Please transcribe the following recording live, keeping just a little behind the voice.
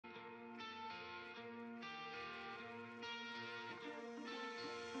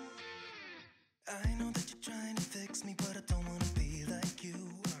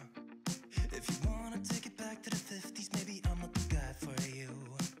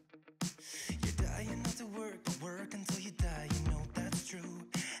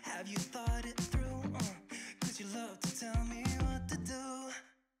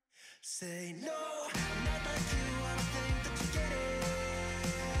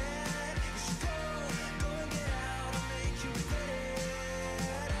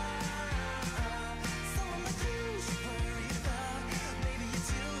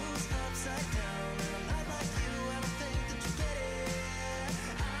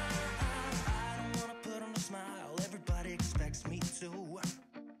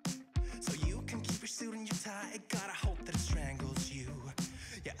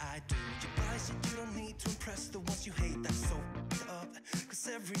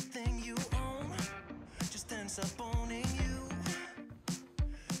everything you own just ends up owning you.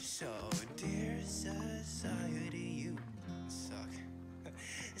 So, dear society, you suck.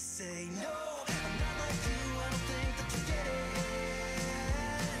 Say no, I'm not like you, I don't think that you get it.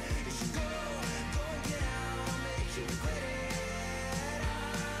 You should go and get out, I'll make you regret it.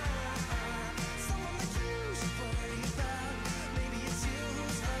 Someone like you should worry about, maybe it's you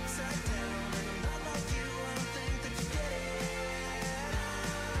who's upside down. And I'm not like you, I don't think that you get it.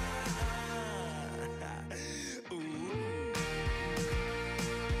 Ooh.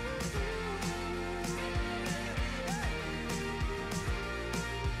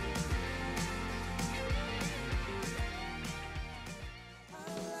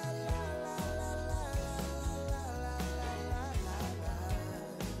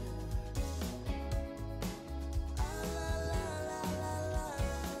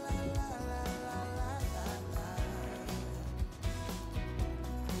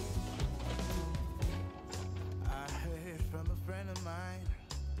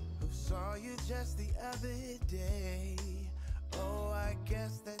 Saw you just the other day. Oh, I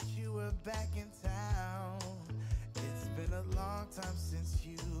guess that you were back in town. It's been a long time since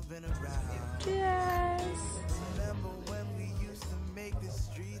you've been around. Yes. Remember when we used to make the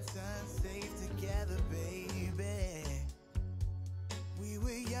streets unsafe together, baby? We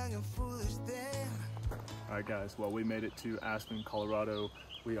were young and foolish then. Alright guys, well we made it to Aspen, Colorado.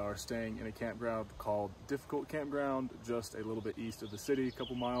 We are staying in a campground called Difficult Campground, just a little bit east of the city, a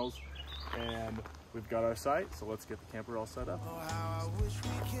couple miles. And we've got our site, so let's get the camper all set up. Oh, how I wish we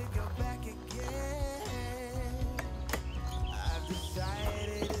could go back again. I've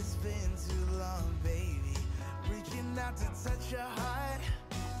decided it's been too long, baby. Reaching out to touch your heart.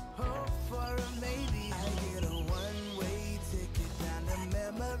 Hope for a maybe. I get a one-way ticket down the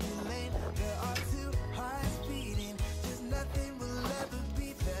memory lane. There are two hearts beating. Just nothing will ever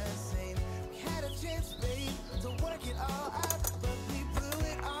be the same. We had a chance, babe, to work it all out, but we blew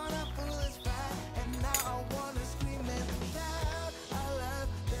it on a foolish fight. And now I wanna scream and shout. I love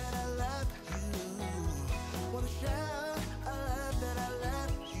that I love you. Wanna shout, I love that I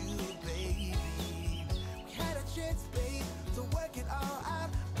love you, baby. We had a chance, babe, to work it all out,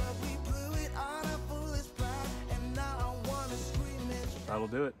 but we blew it on a foolish fight. And now I wanna scream and shout. That'll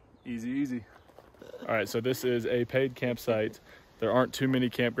do it. Easy, easy. All right, so this is a paid campsite. There aren't too many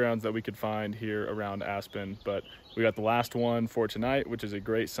campgrounds that we could find here around Aspen, but we got the last one for tonight, which is a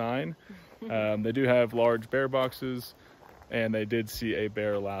great sign. They do have large bear boxes, and they did see a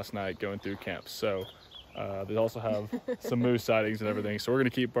bear last night going through camps. So they also have some moose sightings and everything. So we're gonna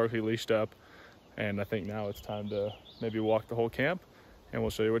keep Barkley leashed up, and I think now it's time to maybe walk the whole camp, and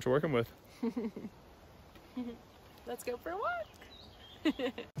we'll show you what you're working with. Let's go for a walk.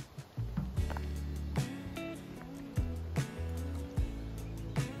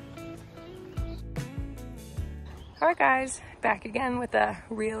 Alright guys, back again with a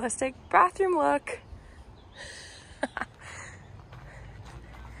realistic bathroom look.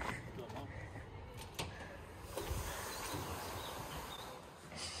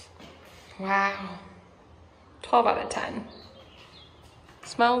 Wow, 12 out of 10.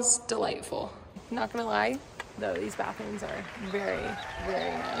 Smells delightful. Not gonna lie, though, these bathrooms are very,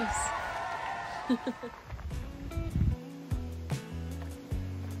 very nice.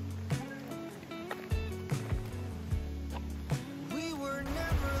 We were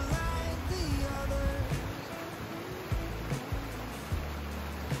never like the others.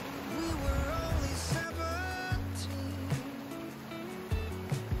 We were only 17.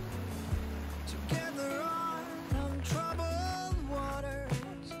 Together on untroubled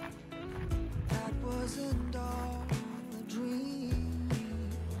waters. That wasn't all a dream.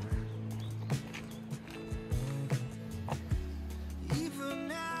 Even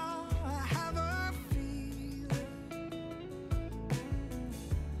now I have a feeling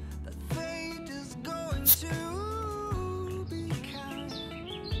that fate is going to be kind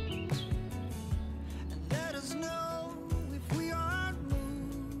and let us know if we aren't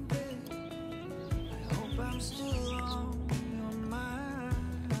moving. I hope I'm still on your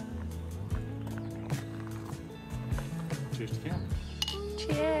mind. Cheers to camp.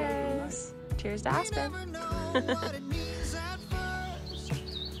 Cheers. Cheers to Aspen. Never know what it means at first.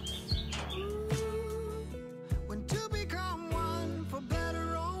 When two become one, for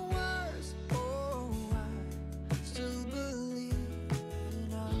better or worse. Oh, I still believe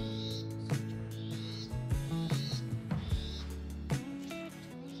in us.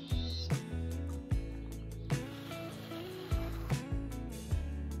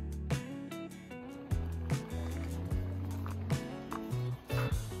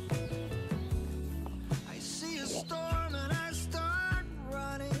 I see a storm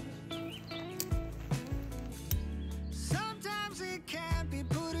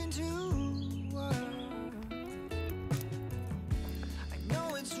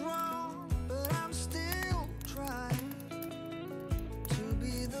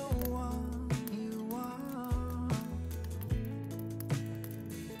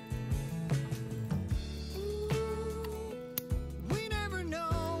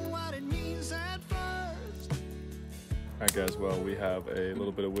snack as well. We have a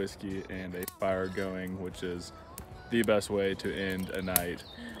little bit of whiskey and a fire going, which is the best way to end a night,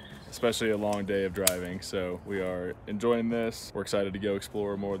 especially a long day of driving. So we are enjoying this. We're excited to go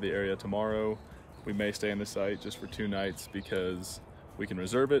explore more of the area tomorrow. We may stay in the site just for 2 nights because we can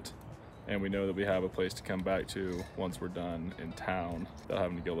reserve it, and we know that we have a place to come back to once we're done in town without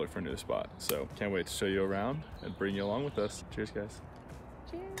having to go look for a new spot. So can't wait to show you around and bring you along with us. Cheers, guys.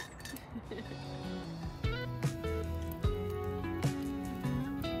 Cheers.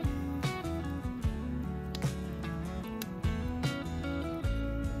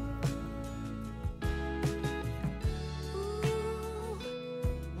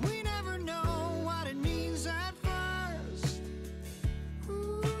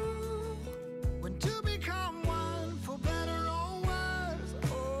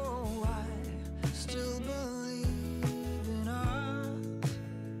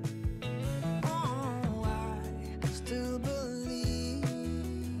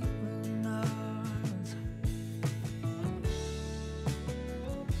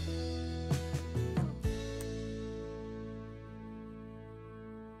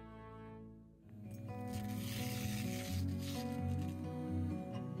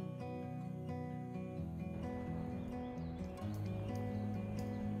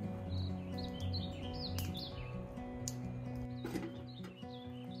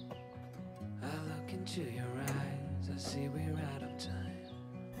 Into your eyes, I see we're out of time.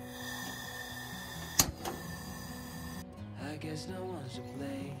 I guess no one's to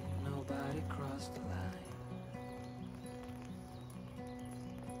blame, nobody crossed the line.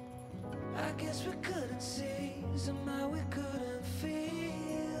 I guess we couldn't see, somehow we couldn't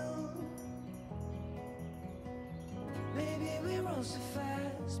feel. Maybe we rose too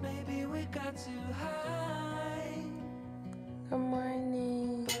fast, maybe we got too high. Good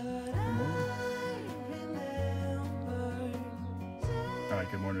morning.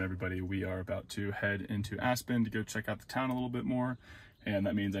 Good morning, everybody. We are about to head into Aspen to go check out the town a little bit more, and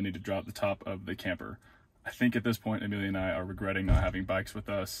that means I need to drop the top of the camper. I think at this point, Amelia and I are regretting not having bikes with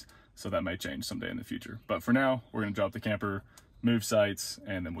us, so that may change someday in the future. But for now, we're going to drop the camper, move sites,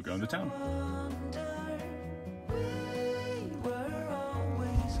 and then we'll go into town.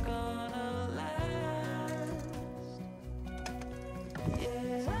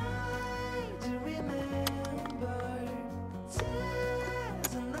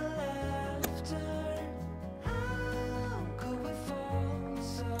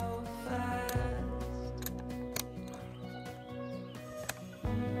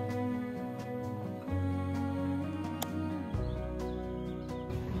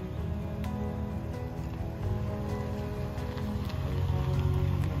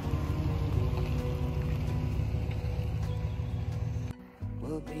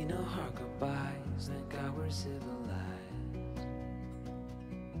 Will be no hard goodbyes, thank God we're civilized.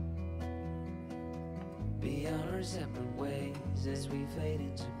 Be on our separate ways as we fade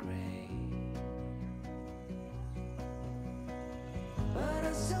into gray. But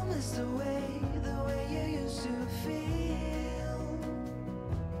I still miss the way you used to feel.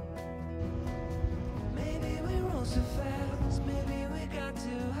 Maybe we rose too fast, maybe we got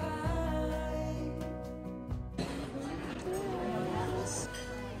too high.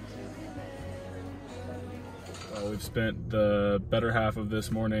 We've spent the better half of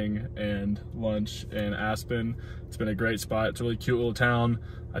this morning and lunch in Aspen. It's been a great spot. It's a really cute little town.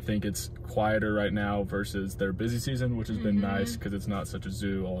 I think it's quieter right now versus their busy season, which has been nice because it's not such a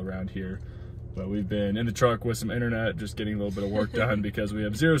zoo all around here. But we've been in the truck with some internet, just getting a little bit of work done because we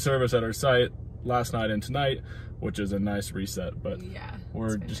have 0 service at our site last night and tonight, which is a nice reset. But yeah,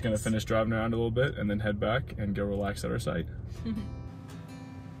 we're just gonna finish driving around a little bit and then head back and go relax at our site.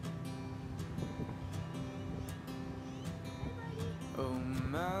 Oh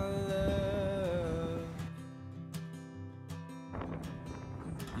my love,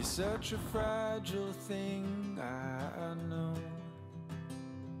 you're such a fragile thing, I know.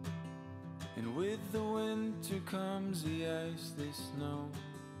 And with the winter comes the ice, the snow,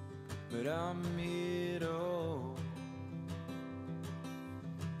 but I'm it all.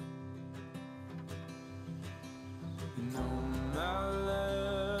 And oh my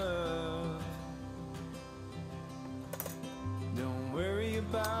love, don't worry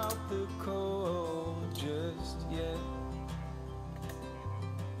about the cold just yet.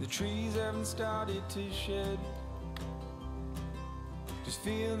 The trees haven't started to shed. Just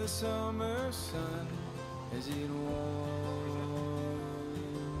feel the summer sun as it warms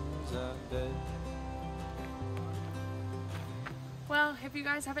our bed. Well, if you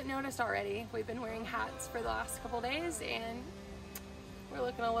guys haven't noticed already, we've been wearing hats for the last couple days and we're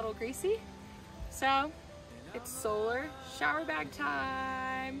looking a little greasy. So It's solar shower bag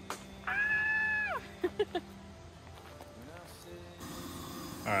time. Ah!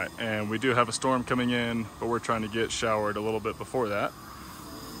 All right, and we do have a storm coming in, but we're trying to get showered a little bit before that.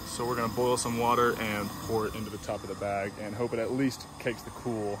 So we're gonna boil some water and pour it into the top of the bag and hope it at least takes the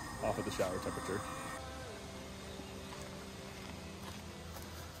cool off of the shower temperature.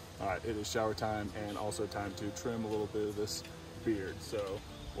 All right, it is shower time and also time to trim a little bit of this beard. So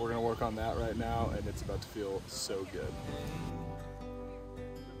we're gonna work on that right now, and it's about to feel so good.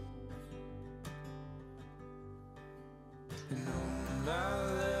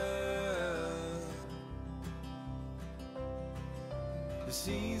 The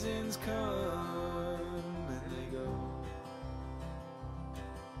seasons come and they go,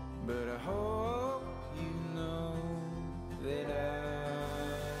 but I hope you know that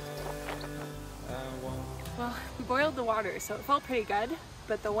I won't. Well, we boiled the water, so it felt pretty good,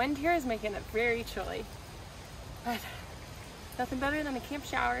 but the wind here is making it very chilly. But nothing better than a camp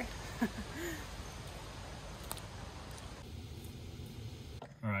shower.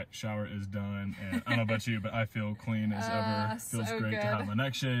 All right, shower is done, and I don't know about you, but I feel clean as ever. Feels so great good. to have my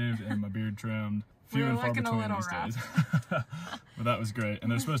neck shaved and my beard trimmed. Few We're and far looking a between little these rough. days. But that was great.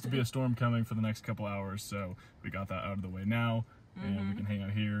 And there's supposed to be a storm coming for the next couple hours, so we got that out of the way now. And we can hang out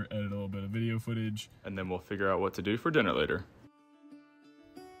here, edit a little bit of video footage, and then we'll figure out what to do for dinner later.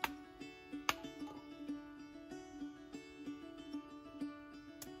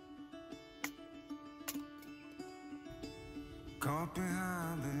 Caught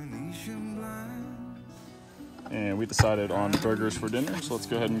behind Venetian blinds. And we decided on burgers for dinner, so let's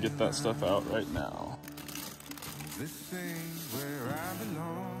go ahead and get that stuff out right now. This ain't where I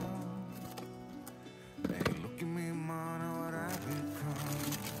belong. Hey, look at me, man, what I've become.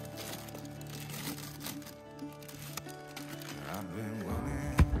 I've been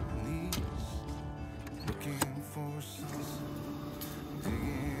running east, looking for some,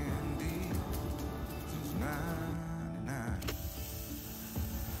 digging deep since '99.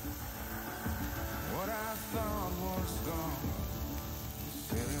 What I thought was gone was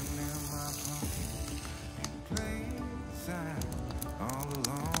sitting in my pocket in plain sight all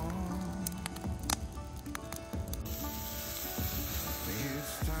along. I think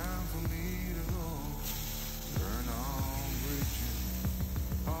it's time for me to go, burn all bridges.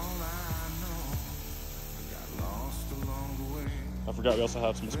 All I know, I got lost along the way. I forgot we also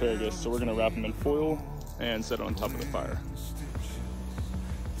have some asparagus, so we're gonna wrap them in foil and set it on top of the fire.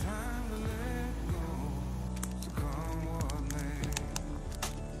 Time to let go, so come what may.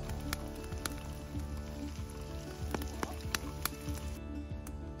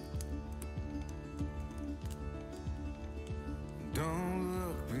 Don't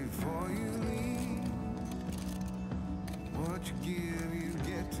look before you leave. What you give, you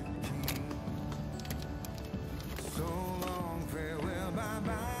get to keep. So long, farewell,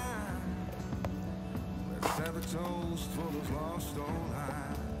 bye-bye. Let's have a toast for those lost old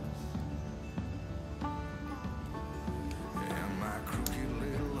eyes. And my crooked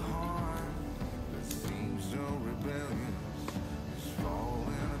little heart that seems so rebellious is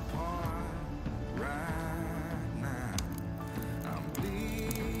falling apart right now. I'm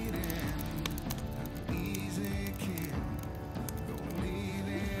bleeding, an easy kill, gonna leave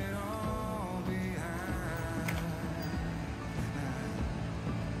it all behind.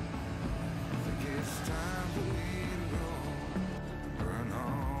 I think it's time for me to go, burn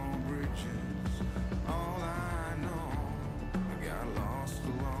all bridges. All I know, I got lost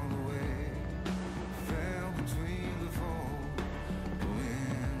along the way, fell between the fold,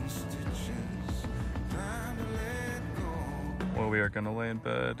 pulling stitches. Time to let go. Well, we are gonna lay in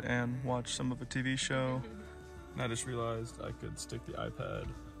bed and watch some of a TV show. And I just realized I could stick the iPad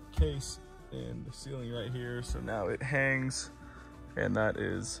case in the ceiling right here, so now it hangs, and that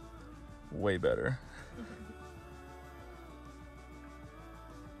is way better.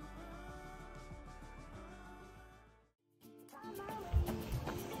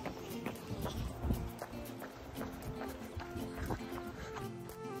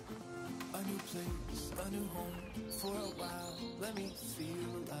 A new place, a new home for a while. Let me feel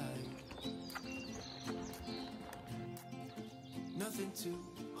alive. Nothing to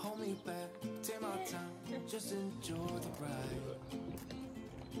hold me back. Take my time, just enjoy the ride.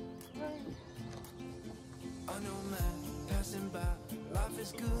 A new man passing by. Life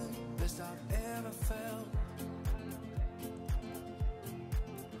is good, best I've ever felt.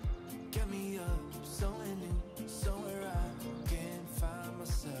 Get me up, somewhere new, somewhere I can find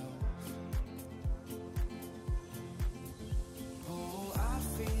myself. Oh, I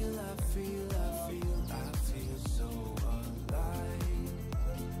feel so alive.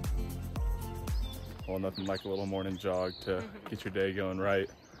 Well, nothing like a little morning jog to get your day going right.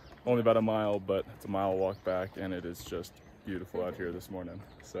 Only about a mile, but it's a mile walk back, and it is just beautiful out here this morning.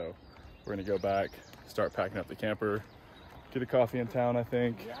 So we're gonna go back, start packing up the camper, get a coffee in town, I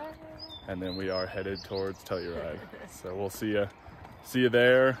think, and then we are headed towards Telluride. So we'll see you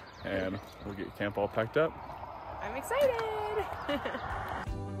there, and we'll get camp all packed up. I'm excited.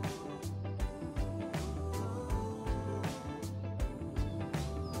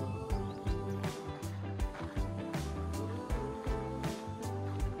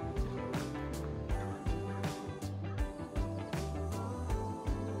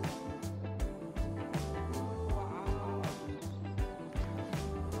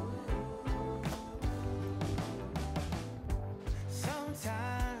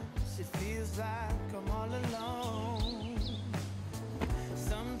 Sometimes it feels like I'm all alone.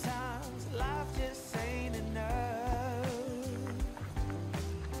 Sometimes life just ain't enough.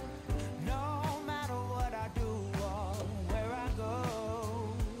 No matter what I do or where I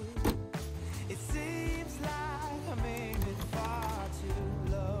go, it seems like I'm aiming far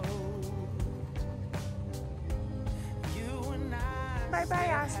too low. You and I Bye-bye,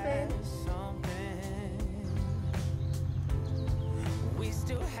 Aspen. We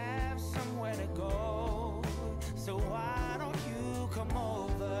still have somewhere to go, so why don't you come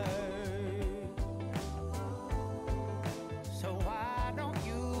over? So why don't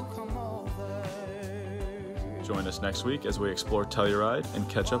you come over? Join us next week as we explore Telluride and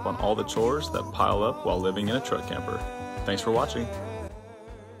catch up on all the chores that pile up while living in a truck camper. Thanks for watching.